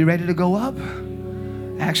 Are you ready to go up?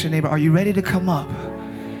 Ask your neighbor, are you ready to come up?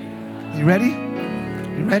 You ready?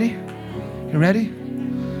 You ready? You ready?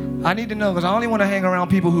 I need to know because I only want to hang around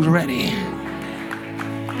people who's ready.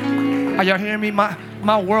 Are y'all hearing me?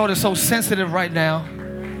 My world is so sensitive right now.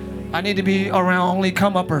 I need to be around only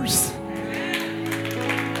come-uppers.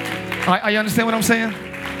 You understand what I'm saying?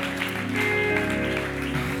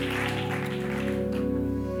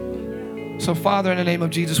 So, Father, in the name of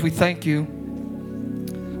Jesus, we thank you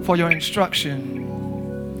for your instruction.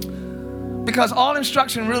 Because all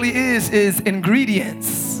instruction really is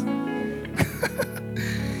ingredients.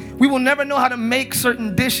 We will never know how to make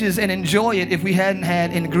certain dishes and enjoy it if we hadn't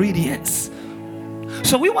had ingredients.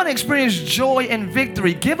 So we want to experience joy and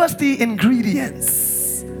victory. Give us the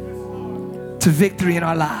ingredients to victory in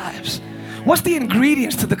our lives. What's the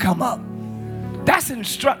ingredients to the come up? That's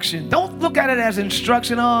instruction. Don't look at it as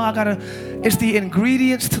instruction. It's the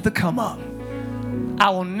ingredients to the come up. I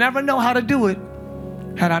will never know how to do it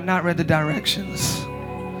had I not read the directions.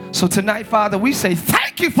 So tonight, Father, we say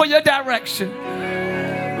thank you for your direction.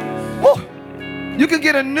 Woo. You can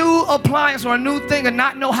get a new appliance or a new thing and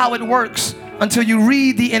not know how it works until you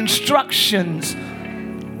read the instructions.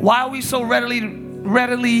 Why are we so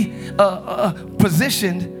readily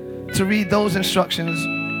positioned to read those instructions,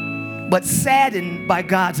 but saddened by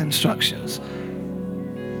God's instructions?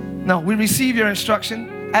 No, we receive your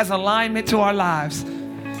instruction as alignment to our lives.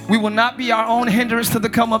 We will not be our own hindrance to the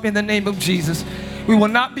come up in the name of Jesus. We will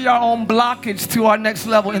not be our own blockage to our next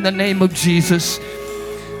level in the name of Jesus.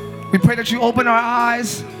 We pray that you open our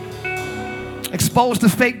eyes, expose the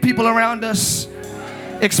fake people around us,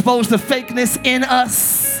 expose the fakeness in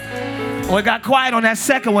us. Oh, it got quiet on that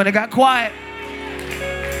second one. It got quiet.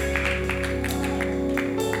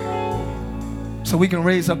 So we can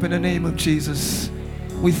raise up in the name of Jesus.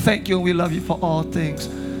 We thank you and we love you for all things.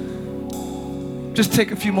 Just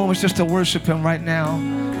take a few moments just to worship him right now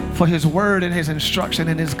for his word and his instruction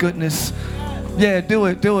and his goodness. Yeah, do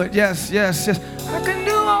it. Yes. I can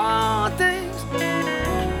do all things.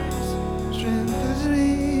 Strengthens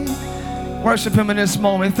me. Worship him in this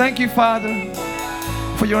moment. Thank you, Father,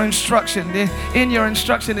 for your instruction. In your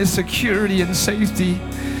instruction is security and safety.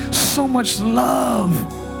 So much love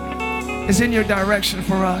is in your direction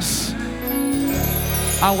for us.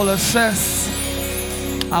 I will assess,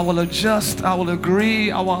 I will adjust, I will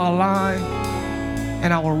agree, I will align,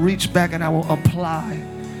 and I will reach back and I will apply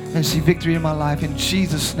and see victory in my life in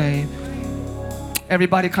Jesus' name.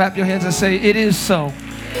 Everybody clap your hands and say, it is so.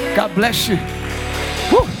 God bless you.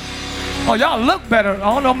 Woo. Oh, y'all look better.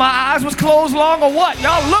 I don't know if my eyes was closed long or what.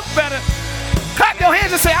 Y'all look better. Clap your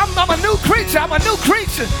hands and say, I'm a new creature. I'm a new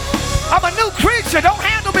creature. I'm a new creature. Don't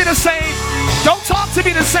handle me the same. Don't talk to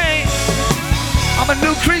me the same. I'm a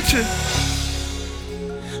new creature.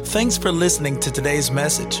 Thanks for listening to today's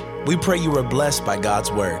message. We pray you were blessed by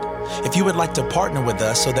God's word. If you would like to partner with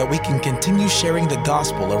us so that we can continue sharing the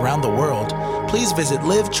gospel around the world, please visit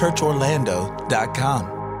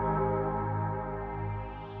livechurchorlando.com.